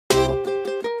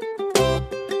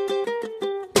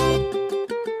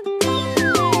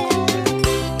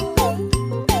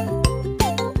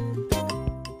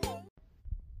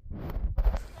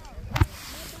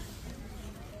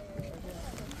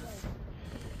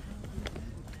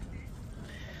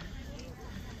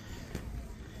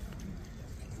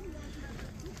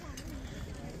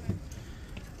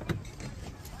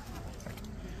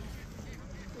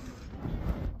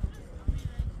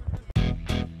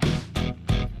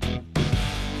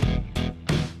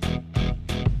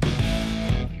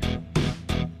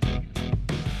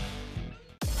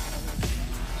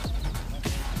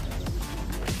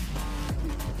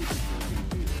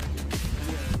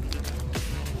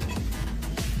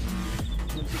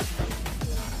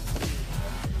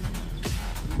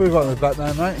What have you got in the back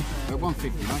there, mate?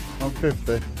 150, mate.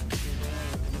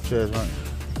 150. Cheers, mate.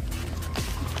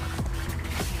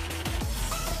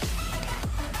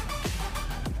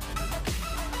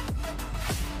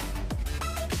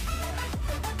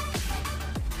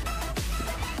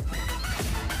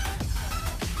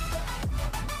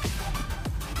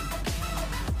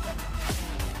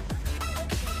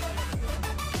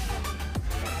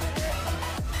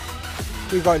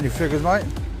 What you got in your figures, mate?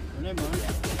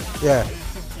 Yeah.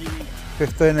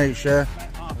 15 each, yeah.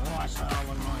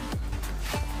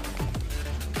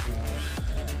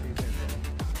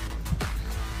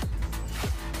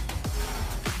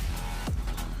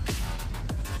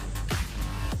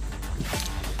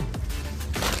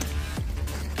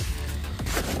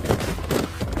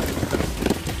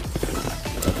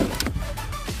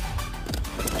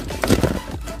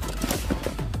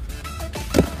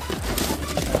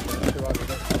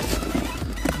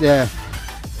 Yeah.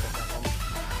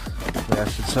 Yeah,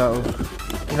 should settle.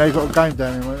 You know, you've got a game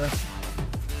down here, right there.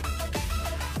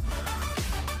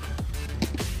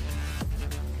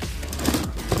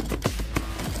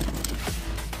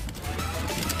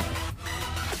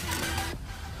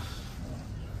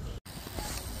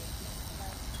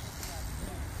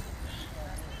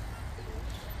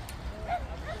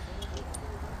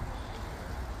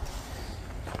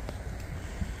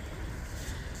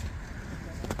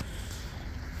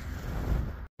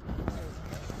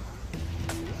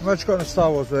 How much you got in a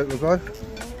Star Wars vehicle, guy?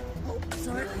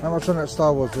 Sorry? How much on that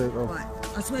Star Wars vehicle? Right,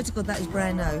 I swear to God that is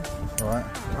brand new. Right.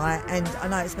 Right, and I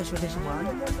know it's a special edition one.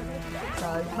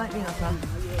 So, make me an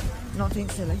offer. Not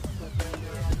think silly.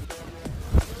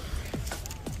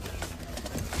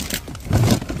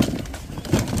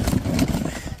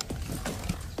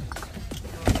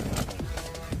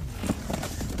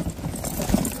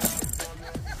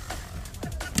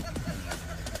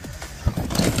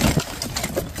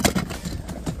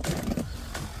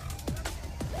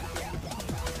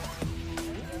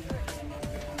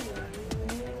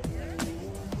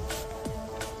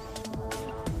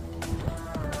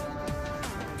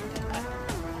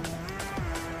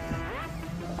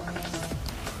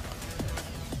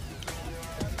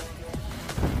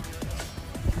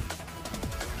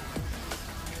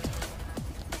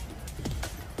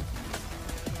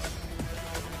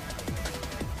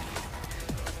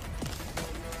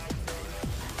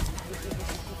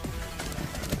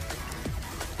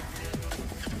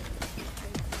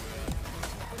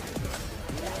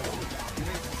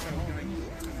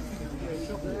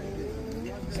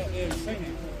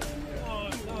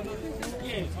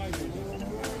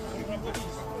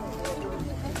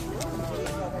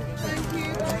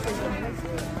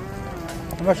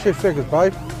 How much your figures,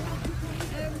 babe?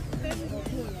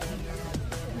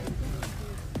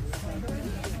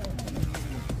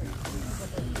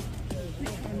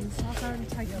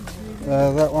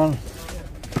 That one.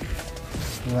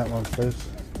 And that one, please.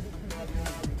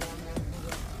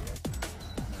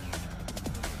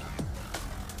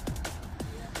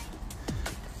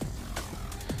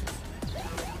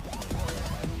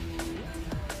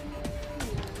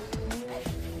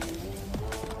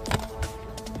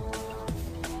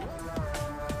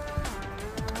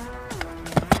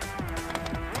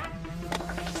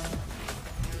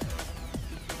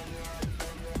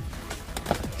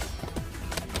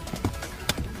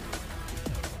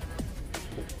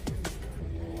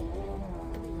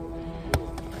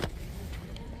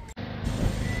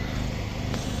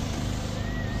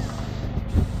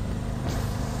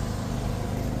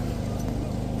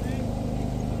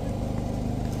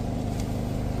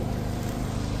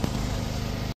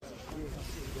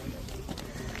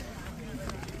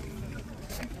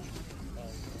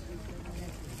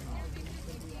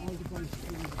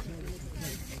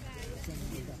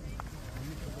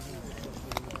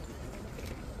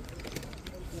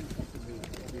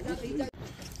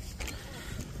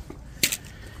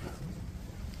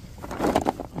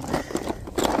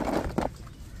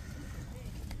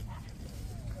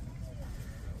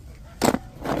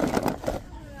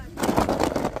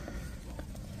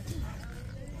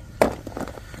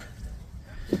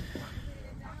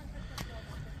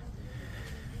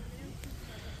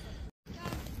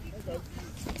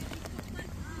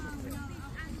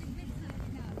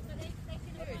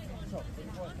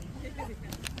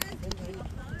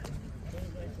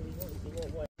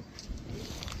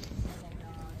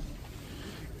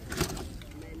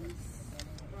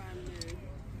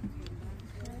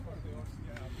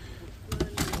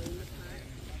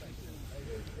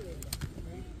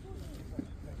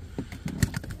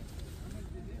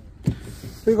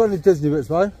 Have you got any Disney bits,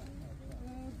 mate?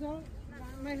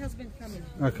 My husband coming.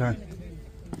 Okay.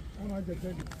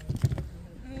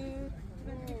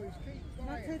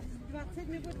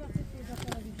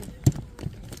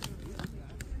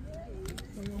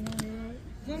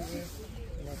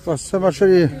 What's so much are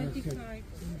you?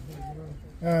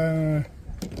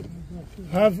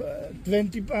 Have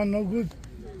 20 pound, no good.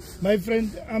 My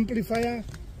friend amplifier.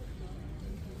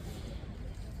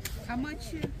 How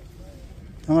much?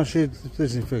 How much are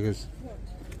Disney figures?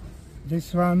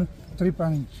 This one, 3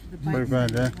 pound each.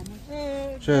 £3,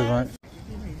 yeah. Cheers, mate.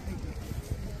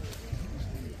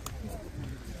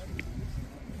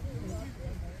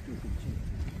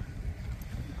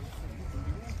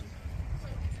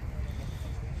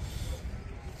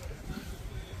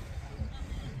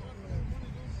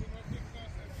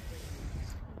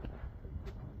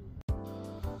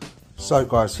 So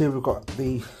guys, here we've got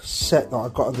the set that I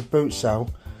got at the boot sale.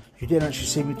 You didn't actually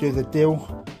see me do the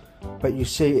deal, but you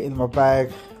see it in my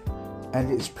bag, and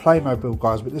it's Playmobil,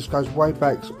 guys, but this goes way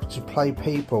back to Play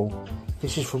People.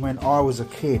 This is from when I was a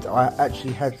kid. I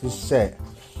actually had this set,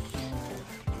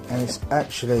 and it's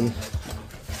actually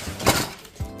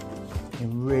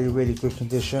in really good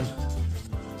condition.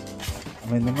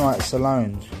 I mean, the knights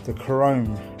alone, the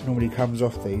chrome normally comes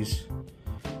off these.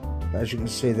 But as you can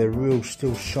see, they're real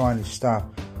still shiny stuff.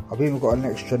 I've even got an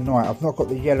extra knight. I've not got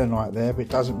the yellow knight there, but it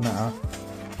doesn't matter.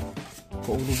 Got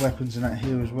all the weapons in that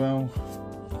here as well.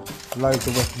 Loads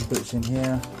of weapon bits in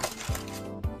here.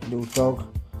 Little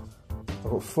dog. I've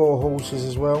got 4 horses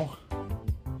as well.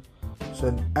 So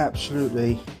an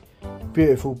absolutely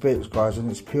beautiful bits, guys,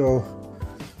 and it's pure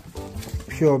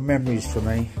memories for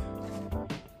me,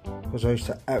 because I used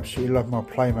to absolutely love my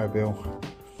Playmobil.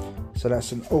 So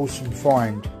that's an awesome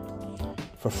find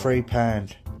for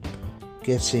 £3.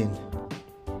 Get in,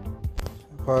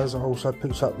 guys. I also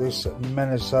picked up this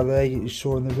Menacer there you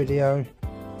saw in the video.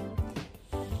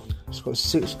 It's got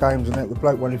 6 games on it. The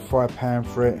bloke wanted £5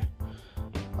 for it.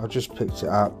 I just picked it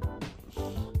up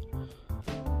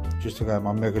just to go in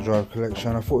my Mega Drive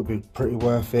collection. I thought it'd be pretty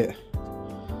worth it.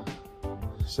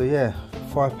 So yeah,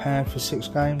 £5 for 6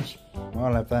 games.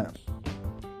 I'll have that.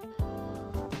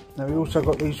 Now we also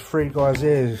got these 3 guys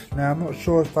here. Now I'm not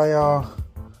sure if they are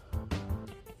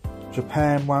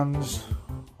Japan ones.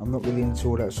 I'm not really into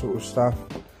all that sort of stuff.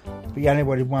 But you only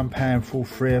wanted £1 for all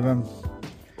 3 of them.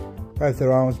 Both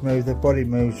their arms move, their body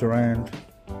moves around.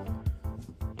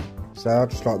 So I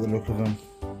just like the look of them.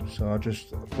 So I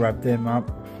just grabbed them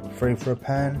up, 3 for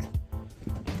 £1.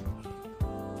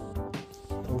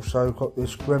 Also got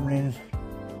this Gremlin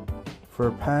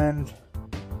for £1.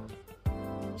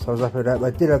 So I was happy with that.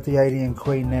 They did have the Alien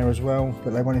Queen there as well,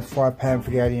 but they wanted £5 for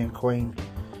the Alien Queen.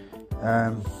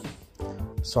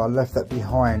 So I left that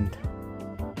behind.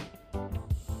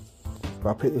 But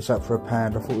I picked this up for £1.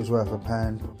 I thought it was worth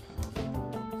 £1.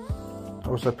 I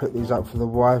also picked these up for the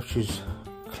wife. She's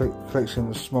collecting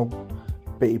the small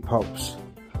bitty pops.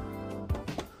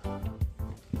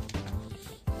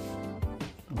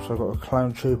 Also got a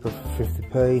Clone Trooper for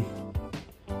 50p.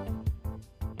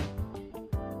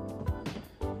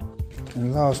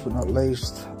 And last but not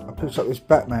least, I picked up this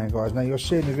Batman, guys. Now you'll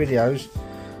see in the videos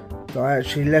that I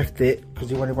actually left it because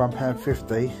he wanted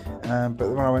 £1.50, but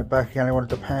when I went back he only wanted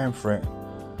 £1 for it.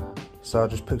 So I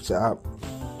just picked it up.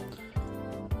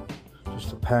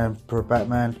 Just £1 for a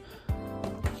Batman.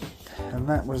 And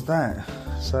that was that.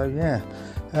 So yeah.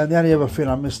 The only other thing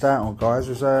I missed out on, guys,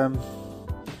 was there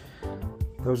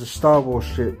was a Star Wars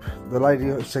ship. The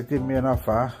lady said give me an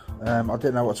offer. I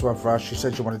didn't know what to offer her. She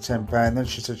said she wanted £10, then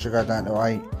she said she'd go down to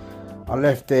 8. I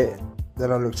left it,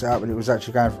 then I looked it up and it was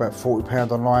actually going for about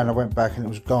 £40 online. I went back and it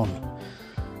was gone.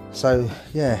 So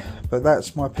yeah, but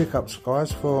that's my pickups,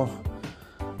 guys, for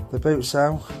the boot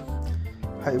sale.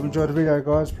 Hope you enjoyed the video,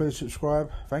 guys. Please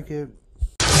subscribe. Thank you.